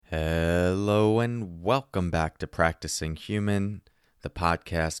Hello and welcome back to Practicing Human, the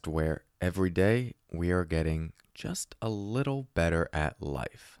podcast where every day we are getting just a little better at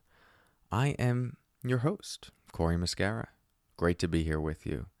life. I am your host, Corey Mascara. Great to be here with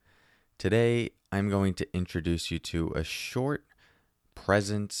you. Today, I'm going to introduce you to a short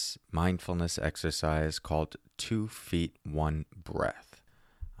presence mindfulness exercise called 2 feet, 1 breath.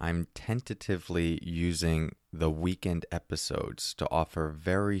 I'm tentatively using the weekend episodes to offer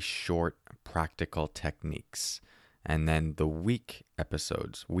very short, practical techniques, and then the weekday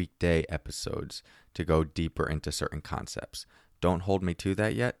episodes, to go deeper into certain concepts. Don't hold me to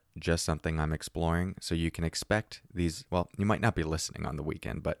that yet, just something I'm exploring, so you can expect these. Well, you might not be listening on the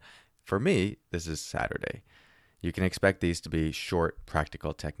weekend, but for me, this is Saturday. You can expect these to be short,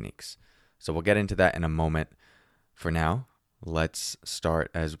 practical techniques. So we'll get into that in a moment. For now, let's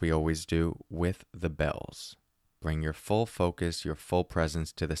start, as we always do, with the bells. Bring your full focus, your full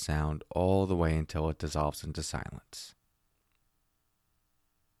presence to the sound all the way until it dissolves into silence.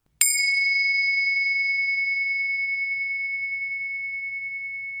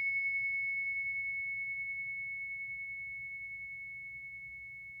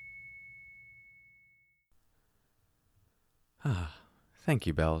 Thank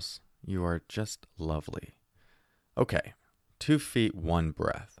you, bells. You are just lovely. Okay, 2 feet, 1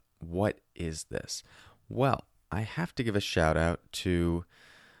 breath. What is this? Well, I have to give a shout out to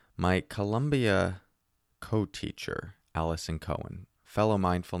my Columbia co-teacher, Allison Cohen, fellow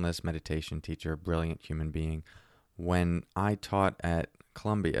mindfulness meditation teacher, brilliant human being. When I taught at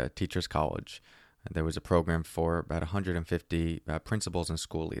Columbia Teachers College, there was a program for about 150 principals and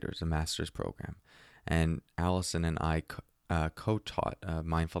school leaders, a master's program. And Allison and I co-taught a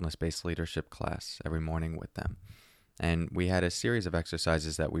mindfulness-based leadership class every morning with them. And we had a series of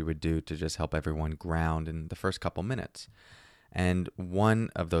exercises that we would do to just help everyone ground in the first couple minutes. And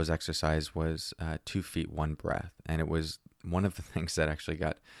one of those exercises was 2 feet, 1 breath. And it was one of the things that actually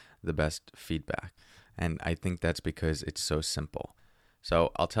got the best feedback. And I think that's because it's so simple.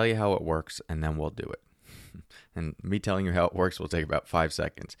 So I'll tell you how it works, and then we'll do it. And me telling you how it works will take about 5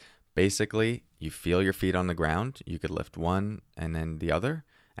 seconds. Basically, you feel your feet on the ground. You could lift one and then the other,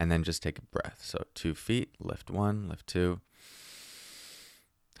 and then just take a breath. So 2 feet, lift 1, lift 2.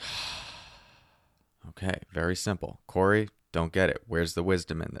 Okay, very simple. Corey, don't get it. Where's the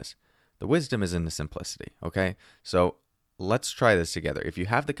wisdom in this? The wisdom is in the simplicity, okay? So let's try this together. If you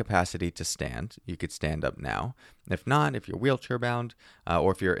have the capacity to stand, you could stand up now. If not, if you're wheelchair bound,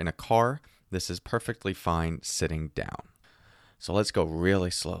 or if you're in a car, this is perfectly fine sitting down. So let's go really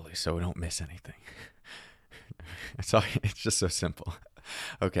slowly so we don't miss anything. Sorry, it's just so simple.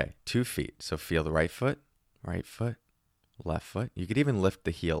 Okay, 2 feet. So feel the right foot, left foot. You could even lift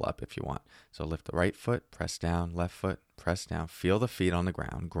the heel up if you want. So lift the right foot, press down, left foot, press down. Feel the feet on the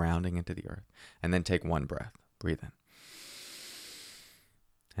ground, grounding into the earth. And then take 1 breath. Breathe in.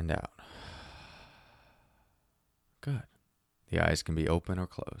 And out. Good. The eyes can be open or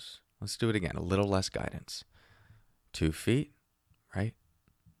closed. Let's do it again. A little less guidance. 2 feet, right,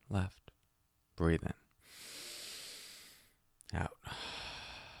 left. Breathe in. Out.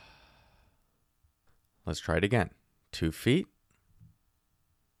 Let's try it again. 2 feet,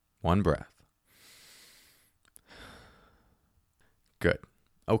 1 breath. Good.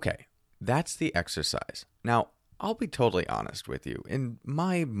 Okay, that's the exercise. Now, I'll be totally honest with you. In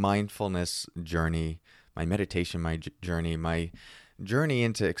my mindfulness journey, my meditation journey, my journey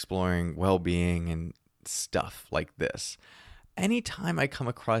into exploring well-being and stuff like this, anytime I come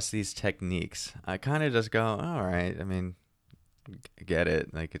across these techniques, I kind of just go, all right, I mean, get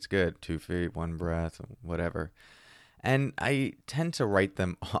it, like it's good, 2 feet, 1 breath, whatever. And I tend to write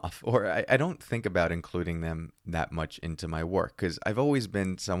them off, or I don't think about including them that much into my work, because I've always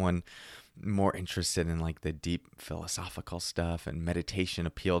been someone more interested in like the deep philosophical stuff, and meditation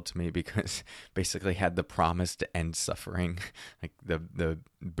appealed to me because basically had the promise to end suffering. Like the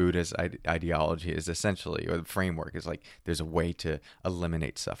Buddhist ideology is essentially, or the framework is like, there's a way to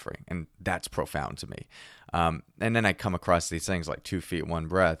eliminate suffering, and that's profound to me. And then I come across these things like 2 feet, 1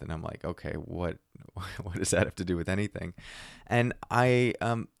 breath, and I'm like, okay, what does that have to do with anything? And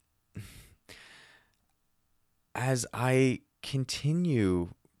as I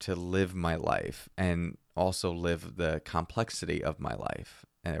continue to live my life and also live the complexity of my life,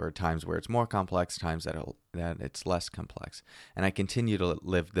 and there are times where it's more complex, times that it's less complex, and I continue to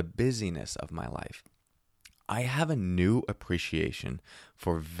live the busyness of my life, I have a new appreciation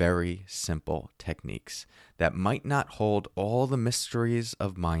for very simple techniques that might not hold all the mysteries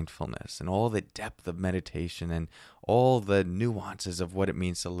of mindfulness and all the depth of meditation and all the nuances of what it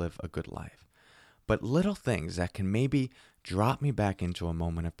means to live a good life, but little things that can maybe Drop me back into a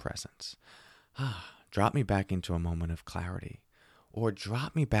moment of presence. Drop me back into a moment of clarity. Or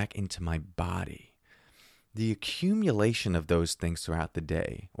drop me back into my body. The accumulation of those things throughout the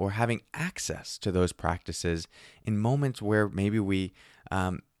day, or having access to those practices in moments where maybe we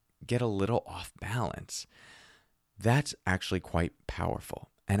get a little off balance, that's actually quite powerful.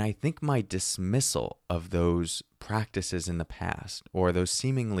 And I think my dismissal of those practices in the past, or those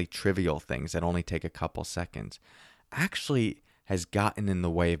seemingly trivial things that only take a couple seconds, actually has gotten in the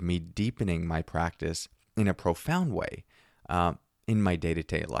way of me deepening my practice in a profound way in my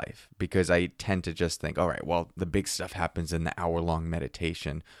day-to-day life, because I tend to just think, all right, well, the big stuff happens in the hour-long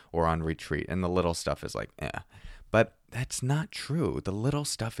meditation or on retreat, and the little stuff is like, But that's not true. The little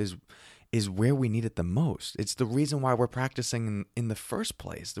stuff is where we need it the most. It's the reason why we're practicing in the first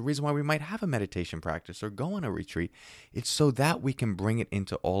place, the reason why we might have a meditation practice or go on a retreat. It's so that we can bring it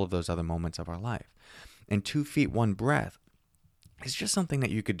into all of those other moments of our life. And 2 feet, 1 breath is just something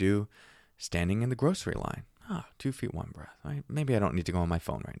that you could do standing in the grocery line. 2 feet, 1 breath. Maybe I don't need to go on my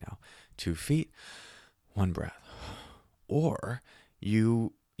phone right now. 2 feet, 1 breath. Or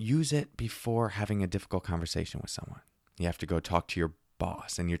you use it before having a difficult conversation with someone. You have to go talk to your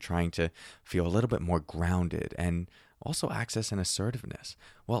boss and you're trying to feel a little bit more grounded and also access an assertiveness.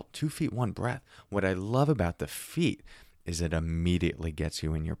 Well, 2 feet, 1 breath. What I love about the feet is it immediately gets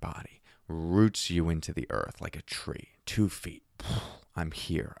you in your body, roots you into the earth like a tree. 2 feet. I'm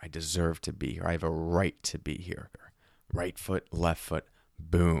here. I deserve to be here. I have a right to be here. Right foot, left foot,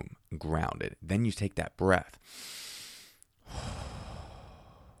 boom, grounded. Then you take that breath.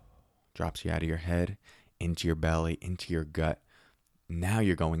 Drops you out of your head, into your belly, into your gut. Now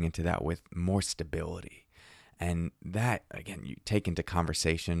you're going into that with more stability. And that, again, you take into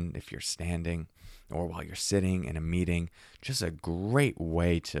conversation if you're standing or while you're sitting in a meeting. Just a great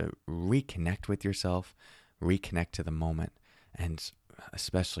way to reconnect with yourself, reconnect to the moment, and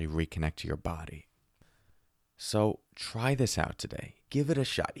especially reconnect to your body. So try this out today. Give it a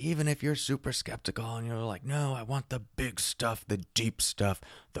shot. Even if you're super skeptical and you're like, no, I want the big stuff, the deep stuff,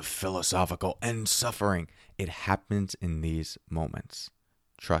 the philosophical and suffering. It happens in these moments.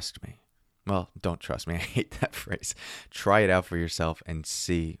 Trust me. Well, don't trust me. I hate that phrase. Try it out for yourself and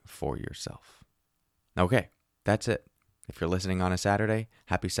see for yourself. Okay, that's it. If you're listening on a Saturday,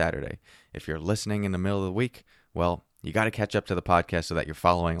 happy Saturday. If you're listening in the middle of the week, well, you got to catch up to the podcast so that you're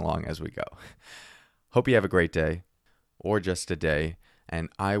following along as we go. Hope you have a great day, or just a day, and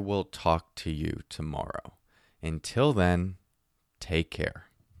I will talk to you tomorrow. Until then, take care.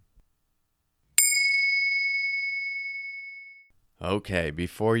 Okay,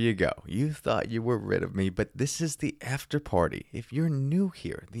 before you go, you thought you were rid of me, but this is the after party. If you're new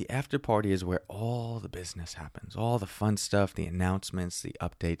here, the after party is where all the business happens, all the fun stuff, the announcements, the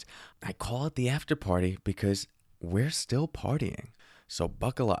updates. I call it the after party because we're still partying. So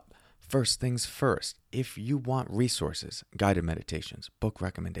buckle up. First things first, if you want resources, guided meditations, book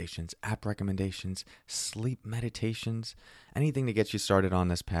recommendations, app recommendations, sleep meditations, anything to get you started on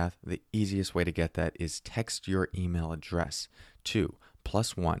this path, the easiest way to get that is text your email address to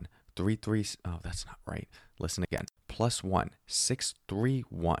 +1 33. Oh, that's not right. Listen again. +1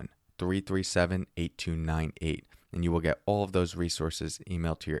 631 337 8298. And you will get all of those resources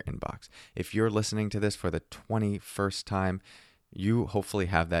emailed to your inbox. If you're listening to this for the 21st time, you hopefully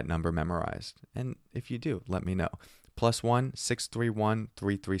have that number memorized. And if you do, let me know. +1 631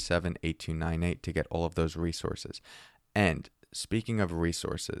 337 8298 to get all of those resources. And speaking of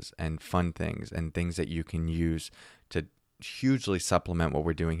resources and fun things and things that you can use to hugely supplement what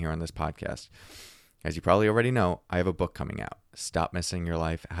we're doing here on this podcast, as you probably already know, I have a book coming out, Stop Missing Your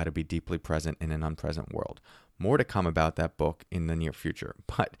Life, How to Be Deeply Present in an Unpresent World. More to come about that book in the near future,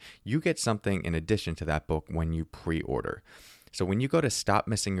 but you get something in addition to that book when you pre-order. So when you go to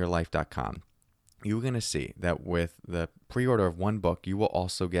stopmissingyourlife.com, you're going to see that with the pre-order of one book, you will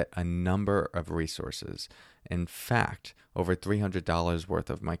also get a number of resources. In fact, over $300 worth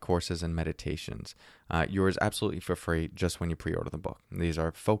of my courses and meditations. Yours absolutely for free just when you pre-order the book. These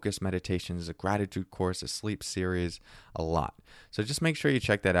are focused meditations, a gratitude course, a sleep series, a lot. So just make sure you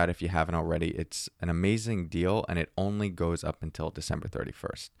check that out if you haven't already. It's an amazing deal, and it only goes up until December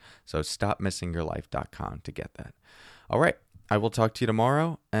 31st. So stopmissingyourlife.com to get that. All right. I will talk to you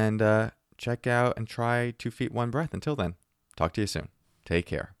tomorrow, and check out and try 2 feet, 1 breath. Until then, talk to you soon. Take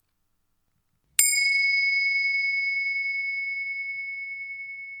care.